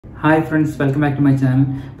Hi friends, welcome back to my channel.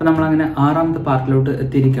 Now we are going to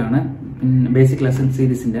basic lesson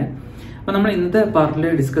series. Now we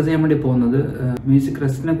are discuss music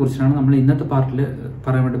rest. We will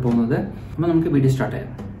video start.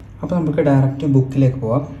 Now we will direct book.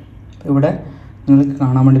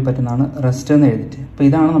 Rest.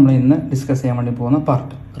 This is discuss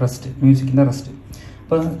part rest, music in the rest.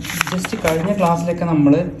 Just in class notes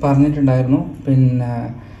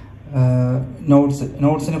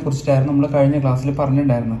in a class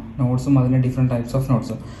notes different types of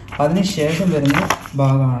notes. That's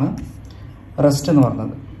rest.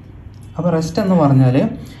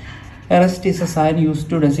 Rest is a sign used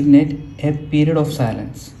to designate a period of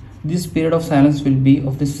silence. This period of silence will be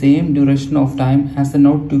of the same duration of time as the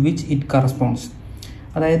note to which it corresponds.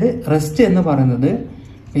 That is, rest is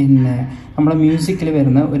in music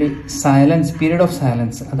silence, period of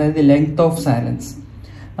silence. That is the length of silence.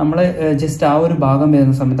 We just rest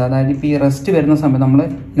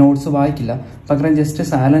notes just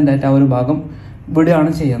silent at our bagam video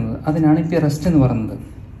rest in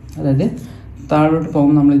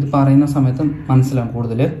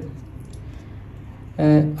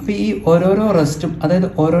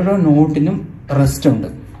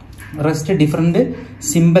rest different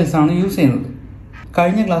symbols are used. In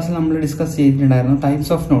the class we discussed types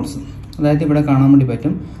of notes. That is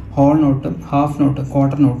whole note, half note,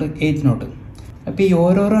 quarter note, eighth note. Now, this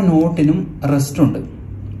note is rest. This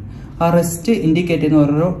rest indicates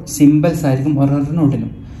symbols in note.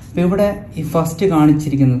 Now, first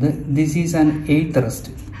this is an eighth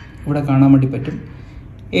rest.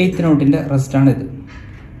 Eighth note is rest.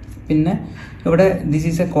 This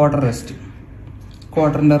is a quarter rest.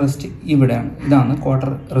 Quarter rest is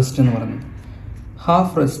quarter rest.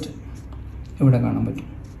 Half rest.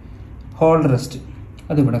 Whole rest.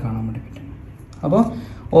 That's why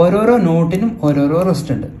we note in rest.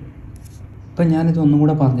 Now, I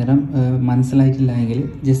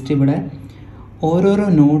just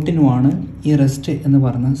note in rest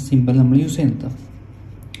symbol use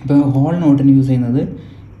whole note use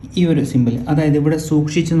this symbol. That is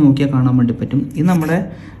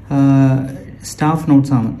staff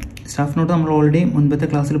notes. Staff note we already in the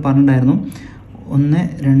class 1,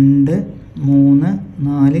 2, 3, 4,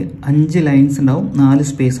 5 lines and 4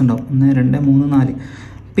 space and 1, 2, 3,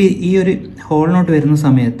 4. This whole note is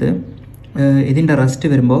rest. 1, 2, 3,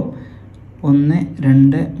 4th line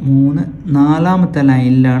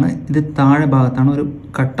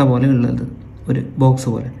this katta box. 4th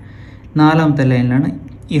line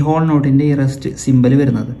this whole note in the rest symbol.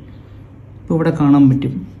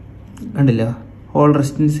 Whole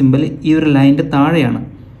rest symbol this line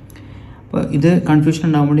this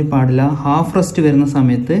confusion half rest is in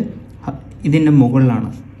the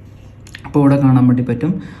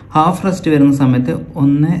half rest is in the 1,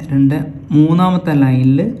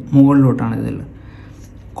 2,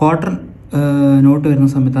 3 line quarter note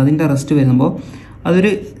is in the rest is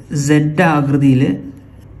Z akrithiyil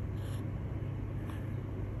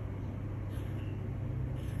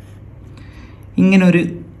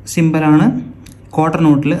symbol quarter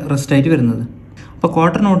note rest ആയിട്ട് വരുന്നത്. അപ്പോൾ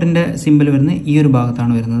quarter note ന്റെ symbol വരുന്നത് ഈ ഒരു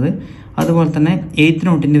ഭാഗത്താണ് വരുന്നത്. അതുപോലെ തന്നെ eighth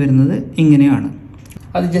note ന്റെ വരുന്നത് ഇങ്ങനെയാണ്.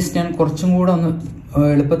 അത് ജസ്റ്റ് ഞാൻ കുറച്ചും കൂടി ഒന്ന്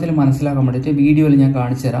എളുപ്പത്തിൽ മനസ്സിലാക്കാൻ വേണ്ടിയിട്ട് വീഡിയോയിൽ ഞാൻ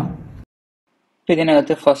കാണിച്ചു തരാം.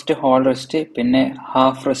 ഇതിനകത്ത് ഫസ്റ്റ് ഹോൾ റെസ്റ്റ്, പിന്നെ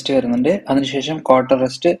ഹാഫ് റെസ്റ്റ് വരുന്നുണ്ട്, അതിനുശേഷം ക്വാർട്ടർ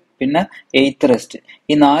റെസ്റ്റ്, പിന്നെ എയ്ത്ത് റെസ്റ്റ്.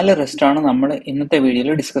 ഈ 4 റെസ്റ്റ് ആണ് നമ്മൾ ഇന്നത്തെ വീഡിയോയിൽ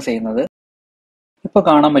ഡിസ്കസ് ചെയ്യുന്നത്. ഇപ്പോൾ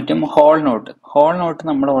കാണാൻ പറ്റും ഹോൾ നോട്ട്. ഹോൾ നോട്ട്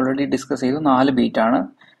നമ്മൾ ഓൾറെഡി ഡിസ്കസ് ചെയ്തു, 4 ബീറ്റ് ആണ്.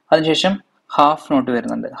 അതിനുശേഷം ഹാഫ് നോട്ട്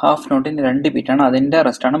വരുന്നുണ്ട്. ഹാഫ് നോട്ടിന് 2 ബീറ്റ് ആണ്, അതിന്റെ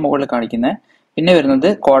റെസ്റ്റ് ആണ് മുകളിൽ കാണിക്കുന്നത്. പിന്നെ വരുന്നത്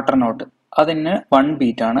ക്വാർട്ടർ നോട്ട്, അതിന് 1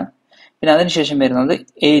 ബീറ്റ് ആണ്. പിന്നെ അതിനുശേഷം വരുന്നത്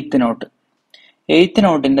eighth not. Eighth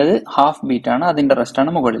നോട്ടിൻ്റെത് half beat ആണ്, അതിന്റെ റെസ്റ്റ് ആണ്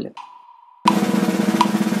മുകളിൽ.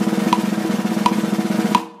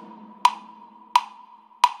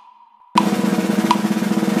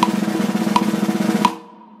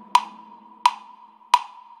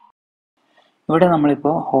 ഇവിടെ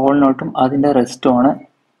നമ്മളിപ്പോൾ ഹോൾ നോട്ടും അതിന്റെ റെസ്റ്റും ആണ്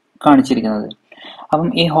കാണിച്ചിരിക്കുന്നത്. അപ്പം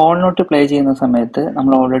ഈ ഹോൾ നോട്ട് പ്ലേ ചെയ്യുന്ന സമയത്ത്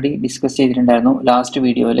നമ്മൾ ഓൾറെഡി ഡിസ്കസ് ചെയ്തിട്ടുണ്ടായിരുന്നു ലാസ്റ്റ്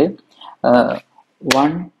വീഡിയോയിൽ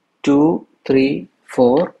 1, 2, 3,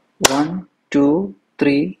 4 1, 2,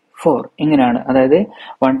 3, 4 ഇങ്ങനെയാണ്. അതായത്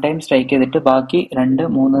 1 ടൈം സ്ട്രൈക്ക് ചെയ്തിട്ട് ബാക്കി 2,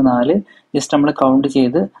 3, 4 ജസ്റ്റ് നമ്മൾ കൗണ്ട്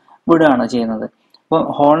ചെയ്ത് വിടുകയാണ് ചെയ്യുന്നത്. അപ്പോൾ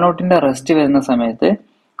ഹോൾ നോട്ടിന്റെ റെസ്റ്റ് വരുന്ന സമയത്ത്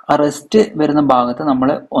ആ റെസ്റ്റ് വരുന്ന ഭാഗത്ത് നമ്മൾ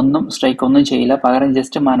സ്ട്രൈക്ക് ഒന്നും ചെയ്യില്ല, പകരം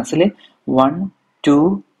ജസ്റ്റ് മനസ്സിൽ 1, 2,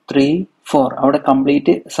 3, 4 അവിടെ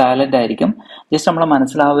കംപ്ലീറ്റ് സൈലന്റ് ആയിരിക്കും. ജസ്റ്റ് നമ്മളെ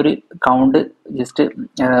മനസ്സിൽ ആ ഒരു കൗണ്ട് ജസ്റ്റ്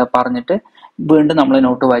പറഞ്ഞിട്ട് വീണ്ടും നമ്മൾ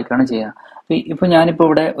നോട്ട് വായിക്കുകയാണ് ചെയ്യുക. ഇപ്പോൾ ഞാനിപ്പോൾ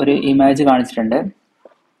ഇവിടെ ഒരു ഇമേജ് കാണിച്ചിട്ടുണ്ട്.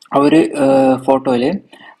 ആ ഒരു ഫോട്ടോയിൽ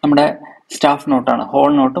നമ്മുടെ സ്റ്റാഫ് നോട്ടാണ്.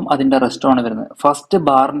 ഹോൾ നോട്ടും അതിന്റെ റെസ്റ്റുമാണ് വരുന്നത്. ഫസ്റ്റ്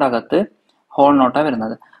ബാറിന്റെ അകത്ത് ഹോൾ നോട്ടാണ്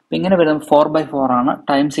വരുന്നത്. അപ്പൊ ഇങ്ങനെ വരുന്നത് 4/4 ആണ്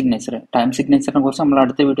ടൈം സിഗ്നേച്ചർ. ടൈം സിഗ്നേച്ചറിനെ കുറിച്ച് നമ്മൾ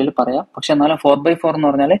അടുത്ത വീഡിയോയിൽ പറയാം. പക്ഷെ എന്നാലും 4/4 എന്ന്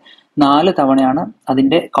പറഞ്ഞാൽ 4 തവണയാണ്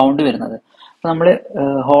അതിന്റെ കൗണ്ട് വരുന്നത്. അപ്പൊ നമ്മൾ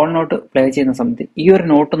ഹോൾ നോട്ട് പ്ലേ ചെയ്യുന്ന സമയത്ത് ഈ ഒരു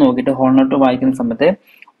നോട്ട് നോക്കിയിട്ട് ഹോൾ നോട്ട് വായിക്കുന്ന സമയത്ത്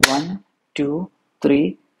 1 2 3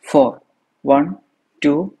 4 1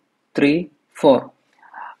 2 3 4.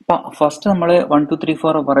 അപ്പൊ ഫസ്റ്റ് നമ്മൾ 1 2 3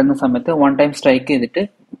 4 പറയുന്ന സമയത്ത് 1 ടൈം സ്ട്രൈക്ക് ചെയ്തിട്ട്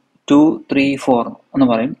 2 3 4 എന്ന്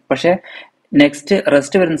പറയും. പക്ഷെ നെക്സ്റ്റ്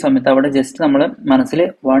റെസ്റ്റ് വരുന്ന സമയത്ത് അവിടെ ജസ്റ്റ് നമ്മൾ മനസ്സിൽ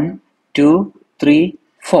 1 2 3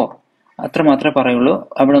 4 അത്ര മാത്രമേ പറയുള്ളൂ.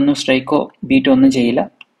 അവിടെ ഒന്നും സ്ട്രൈക്കോ ബീറ്റോ ഒന്നും ചെയ്യില്ല.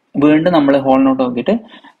 വീണ്ടും നമ്മൾ ഹോൾ നോട്ട് നോക്കിയിട്ട്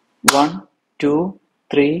 1 2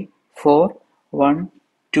 3 4 1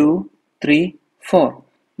 2 3 4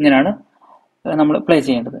 ഇങ്ങനെയാണ് നമ്മൾ പ്ലേ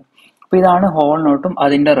ചെയ്യേണ്ടത്. അപ്പൊ ഇതാണ് ഹോൾ നോട്ടും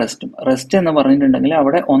അതിന്റെ റെസ്റ്റും. റെസ്റ്റ് എന്ന് പറഞ്ഞിട്ടുണ്ടെങ്കിൽ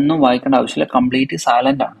അവിടെ ഒന്നും വായിക്കേണ്ട ആവശ്യമില്ല, കംപ്ലീറ്റ്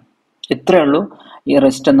സൈലന്റ് ആണ്. ഇത്രയേ ഉള്ളൂ ഈ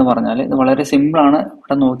റെസ്റ്റ് എന്ന് പറഞ്ഞാൽ. ഇത് വളരെ സിമ്പിൾ ആണ്,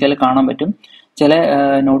 ഇവിടെ നോക്കിയാൽ കാണാൻ പറ്റും. ചില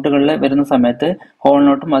നോട്ടുകളിൽ വരുന്ന സമയത്ത് ഹോൾ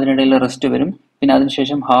നോട്ടും അതിനിടയിൽ റെസ്റ്റ് വരും, പിന്നെ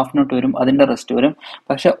അതിനുശേഷം ഹാഫ് നോട്ട് വരും, അതിന്റെ റെസ്റ്റ് വരും.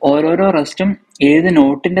 പക്ഷെ ഓരോരോ റെസ്റ്റും ഏത്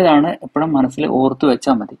നോട്ടിൻ്റെതാണ് എപ്പോഴും മനസ്സിൽ ഓർത്ത്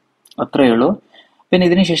വെച്ചാൽ മതി. അത്രയേ ഉള്ളൂ. പിന്നെ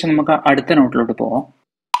ഇതിന് ശേഷം നമുക്ക് അടുത്ത നോട്ടിലോട്ട് പോവാം.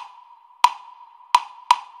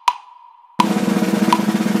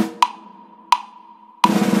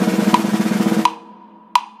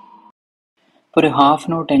 ഒരു ഹാഫ്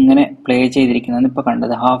നോട്ട് എങ്ങനെ പ്ലേ ചെയ്തിരിക്കുന്നതെന്ന് ഇപ്പൊ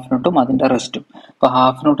കണ്ടത്, ഹാഫ് നോട്ടും അതിന്റെ റെസ്റ്റും. ഇപ്പൊ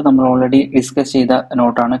ഹാഫ് നോട്ട് നമ്മൾ ഓൾറെഡി ഡിസ്കസ് ചെയ്ത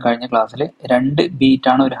നോട്ടാണ് കഴിഞ്ഞ ക്ലാസ്സിൽ. 2 ബീറ്റ്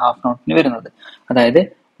ആണ് ഒരു ഹാഫ് നോട്ടിന് വരുന്നത്. അതായത്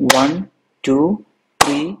 1 2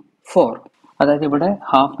 3 4. അതായത് ഇവിടെ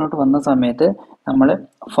ഹാഫ് നോട്ട് വന്ന സമയത്ത് നമ്മൾ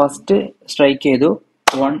ഫസ്റ്റ് സ്ട്രൈക്ക് ചെയ്തു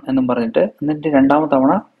 1 എന്നും പറഞ്ഞിട്ട്, എന്നിട്ട് രണ്ടാമത്തെ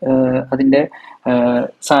തവണ അതിന്റെ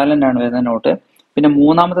സൈലന്റ് ആണ് വരുന്ന നോട്ട്. പിന്നെ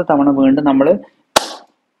മൂന്നാമത്തെ തവണ വീണ്ടും നമ്മൾ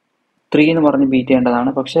 3 എന്ന് പറഞ്ഞ് ബീറ്റ് ചെയ്യേണ്ടതാണ്.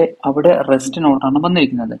 പക്ഷെ അവിടെ റെസ്റ്റ് നോട്ടാണ്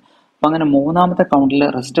വന്നിരിക്കുന്നത്. അപ്പൊ അങ്ങനെ മൂന്നാമത്തെ കൗണ്ടിൽ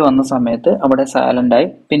റെസ്റ്റ് വന്ന സമയത്ത് അവിടെ സൈലന്റ് ആയി.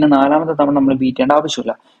 പിന്നെ നാലാമത്തെ തവണ നമ്മൾ ബീറ്റ് ചെയ്യേണ്ട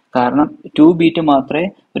ആവശ്യമില്ല, കാരണം 2 ബീറ്റ് മാത്രമേ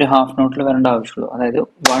ഒരു ഹാഫ് നോട്ടിൽ വരേണ്ട ആവശ്യമുള്ളൂ. അതായത്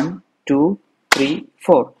 1 2 3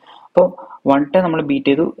 4. അപ്പോൾ 1 ടൈം നമ്മൾ ബീറ്റ്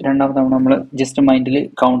ചെയ്തു, രണ്ടാമത്തെ തവണ നമ്മൾ ജസ്റ്റ് മൈൻഡിൽ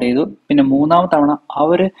കൗണ്ട് ചെയ്തു. പിന്നെ മൂന്നാമത്തെ തവണ ആ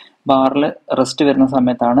ഒരു ബാറിൽ റെസ്റ്റ് വരുന്ന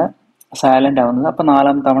സമയത്താണ് സൈലന്റ് ആവുന്നത്. അപ്പൊ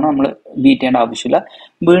നാലാമത്തെ തവണ നമ്മൾ ബീറ്റ് ചെയ്യേണ്ട ആവശ്യമില്ല,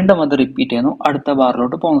 വീണ്ടും അത് റിപ്പീറ്റ് ചെയ്യുന്നു അടുത്ത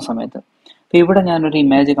ബാറിലോട്ട് പോകുന്ന സമയത്ത്. അപ്പൊ ഇവിടെ ഞാനൊരു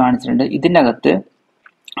ഇമേജ് കാണിച്ചിട്ടുണ്ട്. ഇതിൻ്റെ അകത്ത്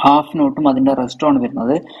ഹാഫ് നോട്ടും അതിന്റെ റെസ്റ്റും ആണ്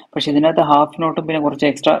വരുന്നത്. പക്ഷെ ഇതിനകത്ത് ഹാഫ് നോട്ടും പിന്നെ കുറച്ച്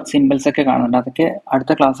എക്സ്ട്രാ സിമ്പിൾസ് ഒക്കെ കാണുന്നുണ്ട്. അതൊക്കെ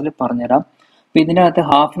അടുത്ത ക്ലാസ്സിൽ പറഞ്ഞുതരാം. അപ്പൊ ഇതിൻ്റെ അകത്ത്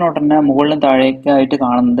ഹാഫ് നോട്ട് തന്നെ മുകളിലും താഴേക്കായിട്ട്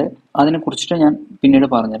കാണുന്നത്, അതിനെ കുറിച്ചിട്ട് ഞാൻ പിന്നീട്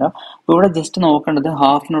പറഞ്ഞുതരാം. അപ്പൊ ഇവിടെ ജസ്റ്റ് നോക്കേണ്ടത്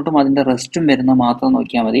ഹാഫ് നോട്ടും അതിന്റെ റെസ്റ്റും വരുന്ന മാത്രം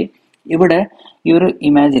നോക്കിയാൽ മതി. ഇവിടെ ഈ ഒരു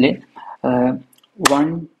ഇമേജില്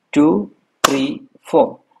 1 2 3 4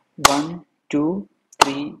 1 2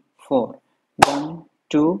 3 4 1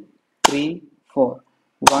 2 3 4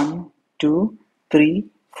 1 2 3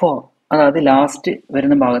 4. അതായത് ലാസ്റ്റ്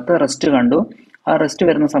വരുന്ന ഭാഗത്ത് റെസ്റ്റ് കണ്ടു. ആ റെസ്റ്റ്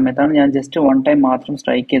വരുന്ന സമയത്താണ് ഞാൻ ജസ്റ്റ് 1 ടൈം മാത്രം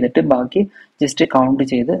സ്ട്രൈക്ക് ചെയ്തിട്ട് ബാക്കി ജസ്റ്റ് കൗണ്ട്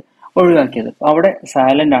ചെയ്ത് ഒഴിവാക്കിയത്. അവിടെ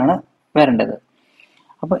സൈലന്റ് ആണ് വരേണ്ടത്.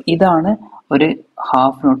 അപ്പൊ ഇതാണ് ഒരു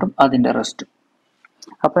ഹാഫ് നോട്ടും അതിന്റെ റെസ്റ്റും.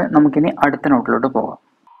 അപ്പൊ നമുക്കിനി അടുത്ത നോട്ടിലോട്ട് പോകാം.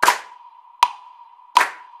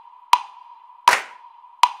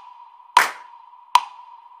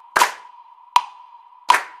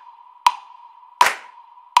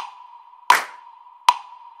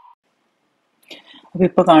 അപ്പൊ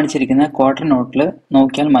ഇപ്പൊ കാണിച്ചിരിക്കുന്ന ക്വാർട്ടർ നോട്ടിൽ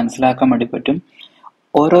നോക്കിയാൽ മനസ്സിലാക്കാൻ വേണ്ടി പറ്റും,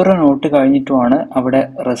 ഓരോരോ നോട്ട് കഴിഞ്ഞിട്ടുമാണ് അവിടെ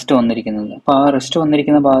റെസ്റ്റ് വന്നിരിക്കുന്നത്. അപ്പൊ ആ റെസ്റ്റ്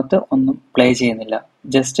വന്നിരിക്കുന്ന ഭാഗത്ത് ഒന്നും പ്ലേ ചെയ്യുന്നില്ല,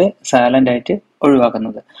 ജസ്റ്റ് സൈലന്റ് ആയിട്ട്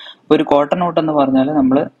ഒഴിവാക്കുന്നത്. ഒരു ക്വാർട്ടർ നോട്ട് എന്ന് പറഞ്ഞാൽ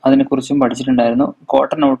നമ്മൾ അതിനെക്കുറിച്ചും പഠിച്ചിട്ടുണ്ടായിരുന്നു.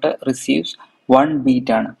 ക്വാർട്ടർ നോട്ട് റിസീവ്സ് 1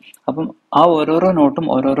 ബീറ്റ് ആണ്. അപ്പം ആ ഓരോരോ നോട്ടും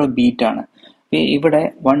ഓരോരോ ബീറ്റ് ആണ്. ഇവിടെ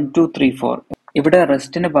 1 2 3 4 ഇവിടെ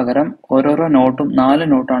റെസ്റ്റിന് പകരം ഓരോരോ നോട്ടും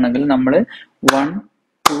 4 നോട്ടാണെങ്കിൽ നമ്മൾ 1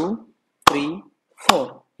 2 3 4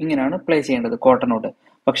 ഇങ്ങനെയാണ് പ്ലേ ചെയ്യേണ്ടത് ക്വാർട്ടർ നോട്ട്.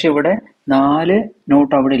 പക്ഷെ ഇവിടെ 4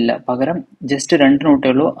 നോട്ട് അവിടെ ഇല്ല, പകരം ജസ്റ്റ് 2 നോട്ടേ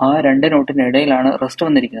ഉള്ളൂ. ആ 2 നോട്ടിന്റെ ഇടയിലാണ് റെസ്റ്റ്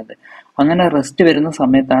വന്നിരിക്കുന്നത്. അങ്ങനെ റെസ്റ്റ് വരുന്ന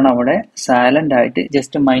സമയത്താണ് അവിടെ സൈലന്റ് ആയിട്ട്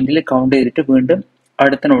ജസ്റ്റ് മൈൻഡിൽ കൗണ്ട് ചെയ്തിട്ട് വീണ്ടും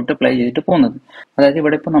അടുത്ത നോട്ട് പ്ലേ ചെയ്തിട്ട് പോകുന്നത്. അതായത്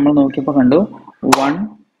ഇവിടെ ഇപ്പൊ നമ്മൾ നോക്കിയപ്പോൾ കണ്ടു 1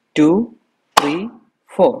 2 3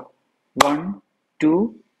 4 1 2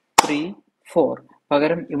 3 4.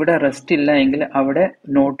 പകരം ഇവിടെ റെസ്റ്റ് ഇല്ല എങ്കിൽ അവിടെ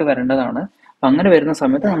നോട്ട് വരേണ്ടതാണ്. അങ്ങനെ വരുന്ന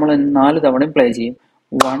സമയത്ത് നമ്മൾ 4 തവണയും പ്ലേ ചെയ്യും,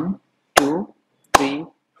 1 2 3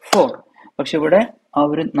 4. പക്ഷെ ഇവിടെ ആ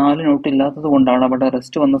ഒരു 4 നോട്ട് ഇല്ലാത്തത് കൊണ്ടാണ് അവിടെ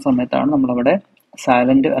റെസ്റ്റ് വന്ന സമയത്താണ് നമ്മളവിടെ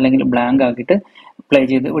സൈലന്റ് അല്ലെങ്കിൽ ബ്ലാങ്ക് ആക്കിയിട്ട് പ്ലേ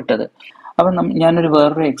ചെയ്ത് വിട്ടത്. അപ്പം ഞാനൊരു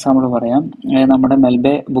വേറൊരു എക്സാമ്പിൾ പറയാം. നമ്മുടെ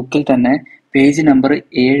മെൽബെ ബുക്കിൽ തന്നെ പേജ് നമ്പർ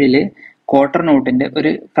 7 ക്വാർട്ടർ നോട്ടിന്റെ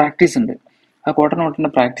ഒരു പ്രാക്ടീസ് ഉണ്ട്. ആ ക്വാർട്ടർ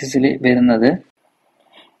നോട്ടിന്റെ പ്രാക്ടീസിൽ വരുന്നത്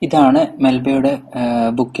ഇതാണ് മെൽബയുടെ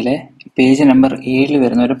ബുക്കിലെ പേജ് നമ്പർ 7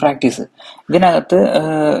 വരുന്ന ഒരു പ്രാക്ടീസ്. ഇതിനകത്ത്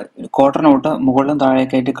ക്വാർട്ടർ നോട്ട് മുകളിലും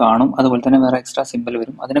താഴേക്കായിട്ട് കാണും, അതുപോലെ തന്നെ വേറെ എക്സ്ട്രാ സിമ്പിൾ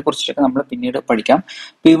വരും. അതിനെക്കുറിച്ചൊക്കെ നമ്മൾ പിന്നീട് പഠിക്കാം.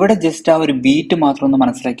 അപ്പോൾ ഇവിടെ ജസ്റ്റ് ആ ഒരു ബീറ്റ് മാത്രം ഒന്ന്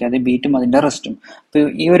മനസ്സിലാക്കിയാൽ മതി, ബീറ്റും അതിന്റെ റെസ്റ്റും. ഇപ്പോൾ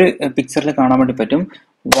ഈ ഒരു പിക്ചറിൽ കാണാൻ വേണ്ടി പറ്റും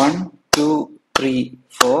 1 2 3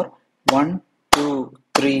 4 1 2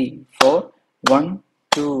 3 4 1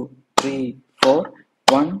 2 3 4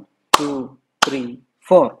 1 2 3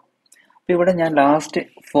 4. അപ്പോൾ ഇവിടെ ഞാൻ ലാസ്റ്റ്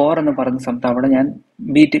 4 എന്ന് പറഞ്ഞ സമയത്ത് അവിടെ ഞാൻ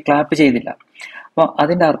ബീറ്റ് ക്ലാപ്പ് ചെയ്തില്ല. അപ്പോൾ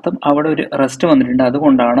അതിൻ്റെ അർത്ഥം അവിടെ ഒരു റെസ്റ്റ് വന്നിട്ടുണ്ട്,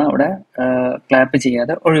 അതുകൊണ്ടാണ് അവിടെ ക്ലാപ്പ്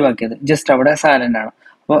ചെയ്യാതെ ഒഴിവാക്കിയത്. ജസ്റ്റ് അവിടെ സൈലന്റ് ആണ്.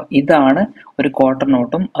 അപ്പോൾ ഇതാണ് ഒരു ക്വാർട്ടർ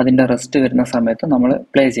നോട്ടും അതിൻ്റെ റെസ്റ്റ് വരുന്ന സമയത്ത് നമ്മൾ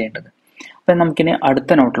പ്ലേ ചെയ്യേണ്ടത്. അപ്പം നമുക്കിനി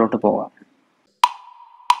അടുത്ത നോട്ടിലോട്ട് പോകാം.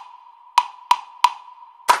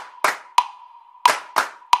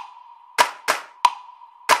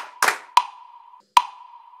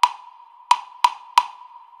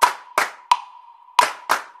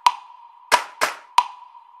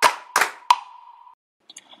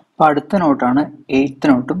 അപ്പോൾ അടുത്ത നോട്ടാണ് 8th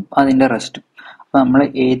നോട്ടും അതിൻ്റെ റെസ്റ്റും. അപ്പോൾ നമ്മൾ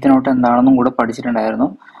 8th നോട്ട് എന്താണെന്നും കൂടെ പഠിച്ചിട്ടുണ്ടായിരുന്നു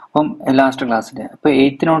അപ്പം ലാസ്റ്റ് ക്ലാസ്സിൽ. അപ്പോൾ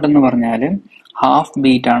 8th നോട്ട് എന്ന് പറഞ്ഞാൽ ഹാഫ്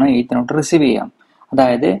ബീറ്റ് ആണ് 8th നോട്ട് റിസീവ് ചെയ്യാം.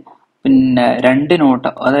 അതായത് പിന്നെ 2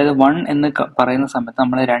 നോട്ട്, അതായത് 1 എന്ന് പറയുന്ന സമയത്ത്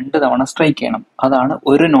നമ്മൾ 2 തവണ സ്ട്രൈക്ക് ചെയ്യണം. അതാണ്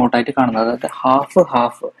ഒരു നോട്ടായിട്ട് കാണുന്നത്, അതായത് ഹാഫ്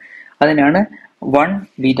ഹാഫ്. അതിനാണ് 1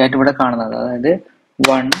 ബീറ്റായിട്ട് ഇവിടെ കാണുന്നത്. അതായത്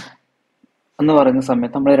 1 എന്ന് പറയുന്ന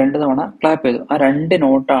സമയത്ത് നമ്മൾ 2 തവണ ക്ലാപ്പ് ചെയ്തു. ആ 2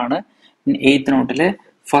 നോട്ടാണ് 8th നോട്ടിലെ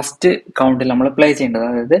ഫസ്റ്റ് കൗണ്ടിൽ നമ്മൾ പ്ലേ ചെയ്യേണ്ടത്.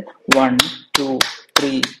 അതായത് 1 2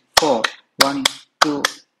 3 4 1 2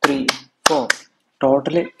 3 4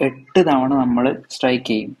 ടോട്ടല് 8 തവണ നമ്മൾ സ്ട്രൈക്ക്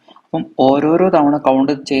ചെയ്യും. അപ്പം ഓരോരോ തവണ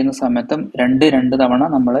കൗണ്ട് ചെയ്യുന്ന സമയത്തും 2 തവണ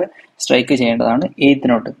നമ്മൾ സ്ട്രൈക്ക് ചെയ്യേണ്ടതാണ് 8th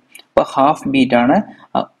നോട്ട്. അപ്പോൾ ഹാഫ് ബീറ്റ് ആണ്.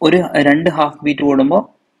 ഒരു 2 ഹാഫ് ബീറ്റ് കൂടുമ്പോൾ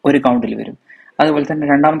ഒരു കൗണ്ടിൽ വരും. അതുപോലെ തന്നെ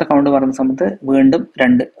രണ്ടാമത്തെ കൗണ്ട് പറയുന്ന സമയത്ത് വീണ്ടും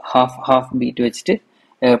 2 ഹാഫ് ബീറ്റ് വെച്ചിട്ട്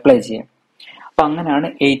പ്ലേ ചെയ്യാം. അപ്പം അങ്ങനെയാണ്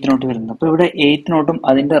 8th നോട്ട് വരുന്നത്. അപ്പോൾ ഇവിടെ 8th നോട്ടും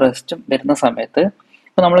അതിൻ്റെ റെസ്റ്റും വരുന്ന സമയത്ത്,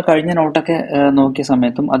 ഇപ്പോൾ നമ്മൾ കഴിഞ്ഞ നോട്ടൊക്കെ നോക്കിയ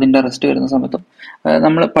സമയത്തും അതിൻ്റെ റെസ്റ്റ് വരുന്ന സമയത്തും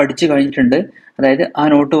നമ്മൾ പഠിച്ചു കഴിഞ്ഞിട്ടുണ്ട്. അതായത് ആ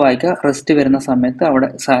നോട്ട് വായിക്കുക, റെസ്റ്റ് വരുന്ന സമയത്ത് അവിടെ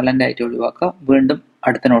സൈലന്റ് ആയിട്ട് ഒഴിവാക്കുക, വീണ്ടും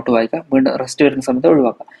അടുത്ത നോട്ട് വായിക്കുക, വീണ്ടും റെസ്റ്റ് വരുന്ന സമയത്ത്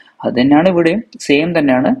ഒഴിവാക്കുക. അത് തന്നെയാണ് ഇവിടെയും, സെയിം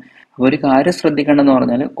തന്നെയാണ്. ഒരു കാര്യം ശ്രദ്ധിക്കേണ്ടതെന്ന്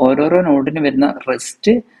പറഞ്ഞാൽ ഓരോരോ നോട്ടിന് വരുന്ന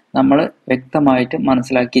റെസ്റ്റ് നമ്മൾ വ്യക്തമായിട്ട്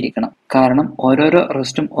മനസ്സിലാക്കിയിരിക്കണം. കാരണം ഓരോരോ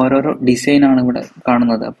റെസ്റ്റും ഓരോരോ ഡിസൈനാണ് ഇവിടെ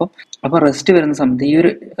കാണുന്നത്. അപ്പോൾ റെസ്റ്റ് വരുന്ന സമയത്ത് ഈ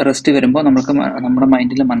ഒരു റെസ്റ്റ് വരുമ്പോൾ നമുക്ക് നമ്മുടെ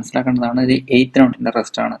മൈൻഡിൽ മനസ്സിലാക്കേണ്ടതാണ് ഇത് 8th നോട്ടിന്റെ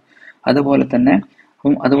റെസ്റ്റ് ആണ്. അതുപോലെ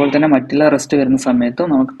തന്നെ മറ്റുള്ള റെസ്റ്റ് വരുന്ന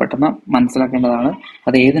സമയത്തും നമുക്ക് പെട്ടെന്ന് മനസ്സിലാക്കേണ്ടതാണ്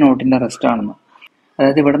അത് ഏത് നോട്ടിന്റെ റെസ്റ്റ് ആണെന്ന്.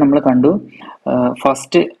 അതായത് ഇവിടെ നമ്മൾ കണ്ടു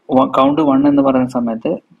ഫസ്റ്റ് കൗണ്ട് 1 എന്ന് പറയുന്ന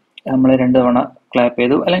സമയത്ത് നമ്മൾ 2 തവണ ക്ലാപ്പ്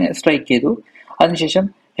ചെയ്തു അല്ലെങ്കിൽ സ്ട്രൈക്ക് ചെയ്തു. അതിനുശേഷം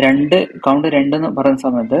കൗണ്ട് 2 എന്ന് പറയുന്ന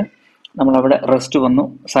സമയത്ത് നമ്മളവിടെ റെസ്റ്റ് വന്നു,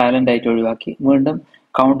 സൈലന്റ് ആയിട്ട് ഒഴിവാക്കി. വീണ്ടും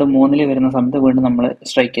കൗണ്ട് 3 വരുന്ന സമയത്ത് വീണ്ടും നമ്മൾ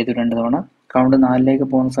സ്ട്രൈക്ക് ചെയ്തു 2 തവണ. കൗണ്ട് 4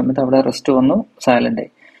 പോകുന്ന സമയത്ത് അവിടെ റെസ്റ്റ് വന്നു, സൈലന്റ് ആയി.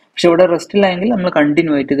 പക്ഷെ ഇവിടെ റെസ്റ്റ് ഇല്ലെങ്കിൽ നമ്മൾ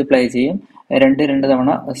കണ്ടിന്യൂ ആയിട്ട് ഇത് പ്ലേ ചെയ്യും. 2 തവണ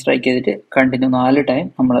സ്ട്രൈക്ക് ചെയ്തിട്ട് കണ്ടിന്യൂ 4 ടൈം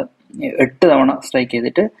നമ്മൾ 8 തവണ സ്ട്രൈക്ക്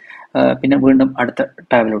ചെയ്തിട്ട് പിന്നെ വീണ്ടും അടുത്ത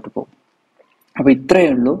ടാബിലോട്ട് പോകും. അപ്പോൾ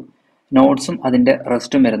ഇത്രയേ ഉള്ളൂ നോട്ട്സും അതിൻ്റെ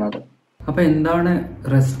റെസ്റ്റും വരുന്നത്. അപ്പോൾ എന്താണ്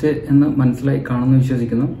റെസ്റ്റ് എന്ന് മനസ്സിലായി കാണുമെന്ന്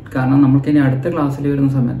വിശ്വസിക്കുന്നു. കാരണം നമുക്ക് ഇനി അടുത്ത ക്ലാസ്സിൽ വരുന്ന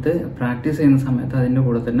സമയത്ത് പ്രാക്ടീസ് ചെയ്യുന്ന സമയത്ത് അതിൻ്റെ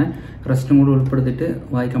കൂടെ തന്നെ റെസ്റ്റും കൂടെ ഉൾപ്പെടുത്തിയിട്ട്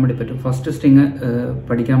വായിക്കാൻ വേണ്ടി പറ്റും. ഫസ്റ്റ് സ്ട്രിങ്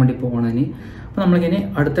പഠിക്കാൻ വേണ്ടി പോകണം ഇനി. അപ്പോൾ നമ്മൾക്കിനി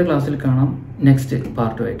അടുത്ത ക്ലാസ്സിൽ കാണാം നെക്സ്റ്റ്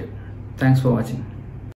പാർട്ടുമായിട്ട്. Thanks for watching.